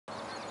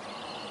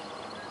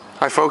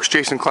Hi folks,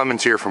 Jason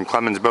Clemons here from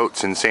Clemons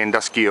Boats in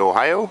Sandusky,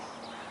 Ohio.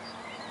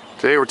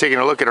 Today we're taking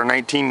a look at our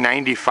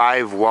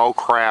 1995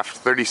 Wellcraft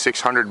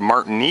 3600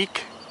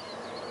 Martinique.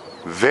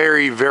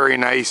 Very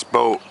nice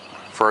boat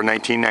for a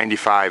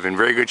 1995, in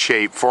very good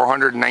shape.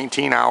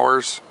 419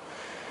 hours,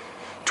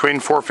 twin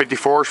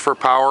 454s for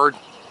power,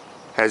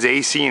 has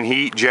AC and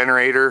heat,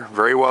 generator,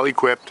 very well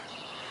equipped.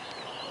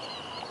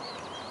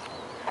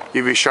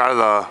 Give you a shot of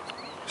the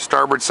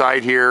starboard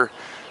side here.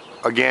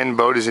 Again,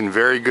 boat is in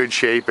very good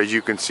shape, as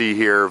you can see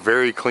here.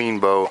 Very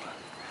clean boat.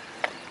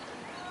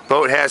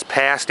 Boat has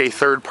passed a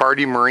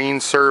third-party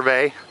marine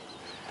survey.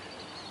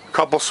 A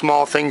couple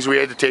small things we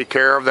had to take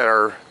care of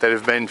that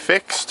have been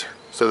fixed.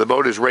 So the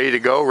boat is ready to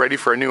go, ready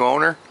for a new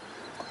owner.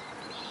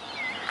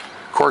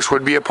 Of course,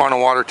 would be upon a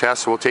water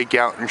test, so we'll take you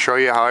out and show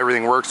you how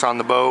everything works on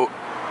the boat.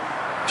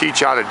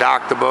 Teach you how to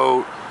dock the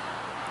boat.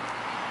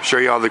 Show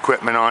you all the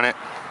equipment on it.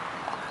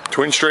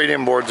 Twin straight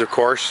inboards, of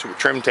course, with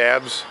trim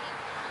tabs.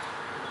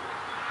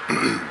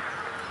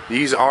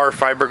 These are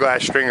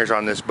fiberglass stringers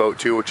on this boat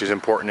too, which is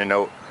important to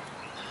note.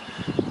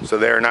 So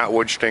they are not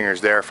wood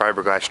stringers, they are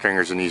fiberglass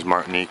stringers in these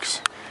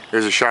Martiniques.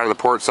 Here's a shot of the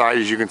port side,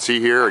 as you can see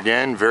here.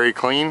 Again, very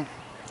clean.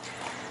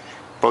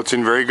 Boat's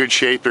in very good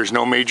shape. There's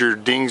no major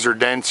dings or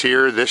dents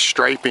here. This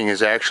striping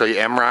is actually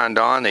emeroned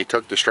on. They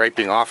took the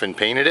striping off and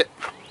painted it.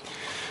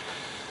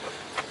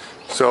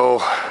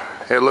 So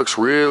it looks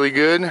really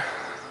good.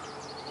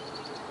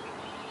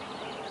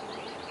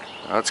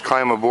 Let's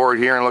climb aboard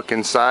here and look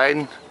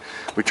inside.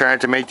 We try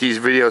not to make these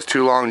videos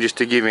too long, just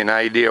to give you an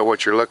idea of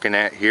what you're looking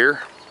at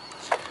here.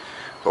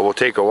 But we'll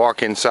take a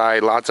walk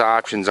inside. Lots of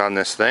options on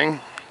this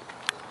thing.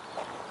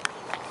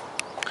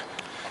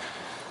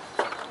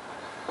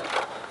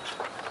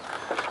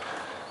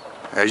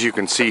 As you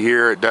can see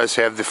here, it does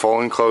have the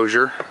full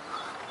enclosure.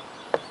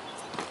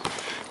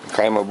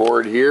 Climb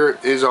aboard here.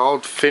 It is all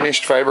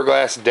finished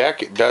fiberglass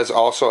deck. It does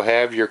also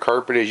have your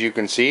carpet, as you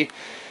can see.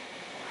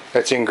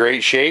 That's in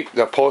great shape.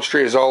 The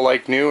upholstery is all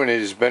like new and it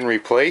has been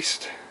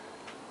replaced.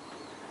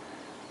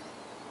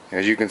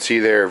 As you can see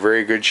there,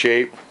 very good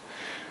shape.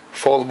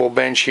 Foldable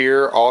bench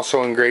here,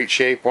 also in great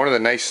shape. One of the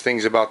nice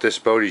things about this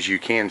boat is you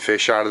can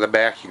fish out of the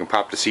back. You can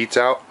pop the seats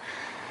out.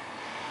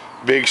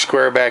 Big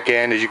square back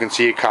end, as you can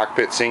see, a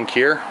cockpit sink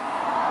here.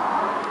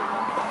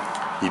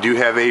 You do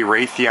have a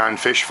Raytheon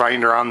fish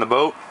finder on the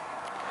boat.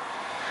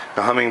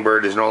 The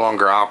Hummingbird is no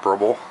longer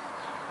operable.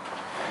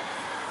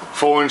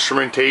 Full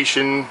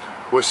instrumentation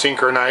with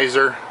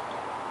synchronizer.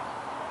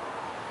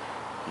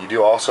 You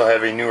do also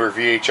have a newer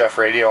VHF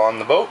radio on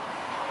the boat.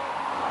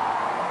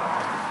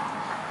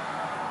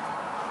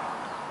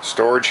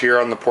 Storage here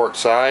on the port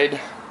side.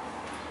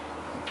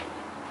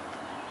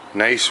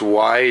 Nice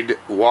wide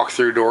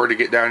walk-through door to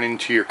get down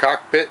into your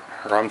cockpit,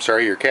 or I'm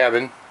sorry, your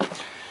cabin.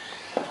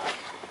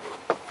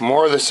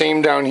 More of the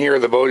same down here.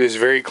 The boat is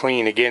very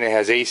clean. Again, it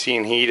has AC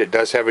and heat. It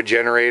does have a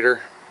generator,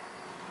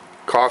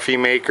 coffee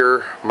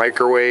maker,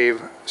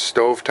 microwave,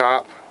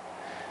 stovetop,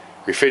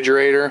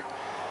 refrigerator.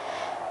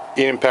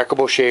 In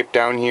impeccable shape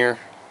down here.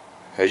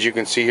 As you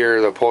can see here,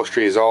 the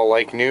upholstery is all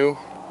like new.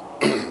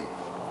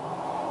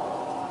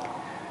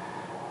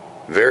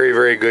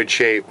 Very good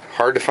shape.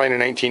 Hard to find a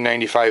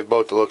 1995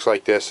 boat that looks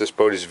like this. This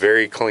boat is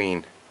very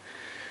clean,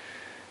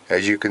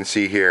 as you can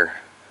see here.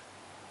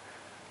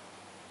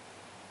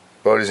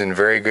 Boat is in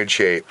very good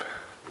shape.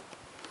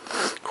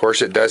 Of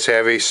course, it does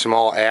have a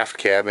small aft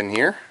cabin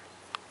here.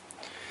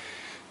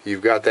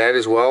 You've got that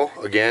as well.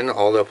 Again,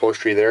 all the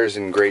upholstery there is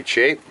in great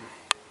shape.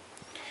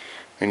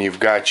 And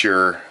you've got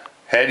your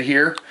head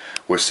here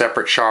with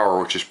separate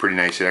shower, which is pretty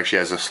nice. It actually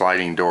has a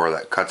sliding door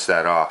that cuts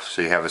that off,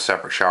 so you have a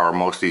separate shower.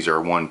 Most of these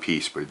are one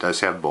piece, but it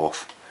does have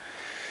both.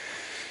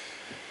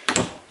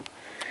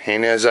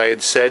 And as I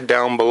had said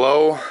down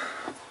below,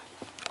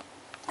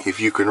 if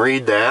you can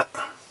read that,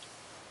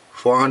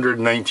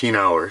 419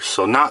 hours,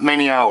 so not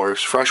many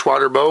hours.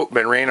 Freshwater boat,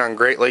 been raining on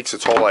Great Lakes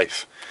its whole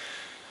life.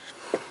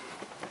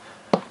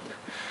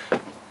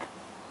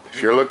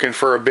 If you're looking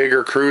for a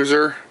bigger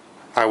cruiser,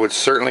 I would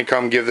certainly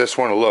come give this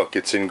one a look.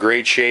 It's in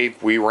great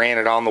shape. We ran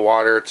it on the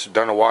water. It's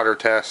done a water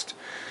test.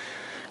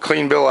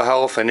 Clean bill of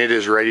health, and it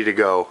is ready to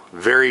go.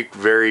 Very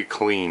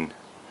clean.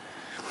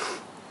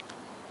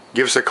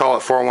 Give us a call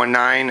at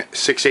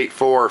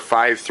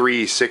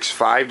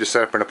 419-684-5365 to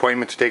set up an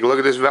appointment to take a look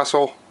at this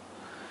vessel.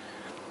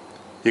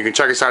 You can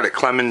check us out at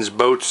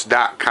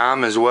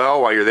clemonsboats.com as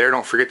well. While you're there,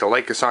 don't forget to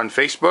like us on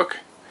Facebook.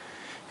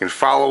 You can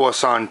follow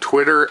us on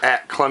Twitter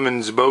at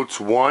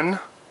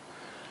ClemonsBoats1.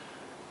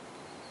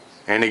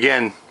 And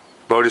again,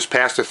 boat has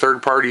passed a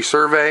third-party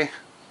survey,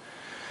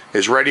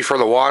 is ready for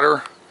the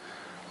water.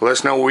 Let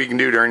us know what we can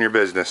do during your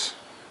business.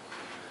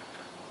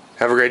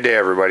 Have a great day,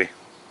 everybody.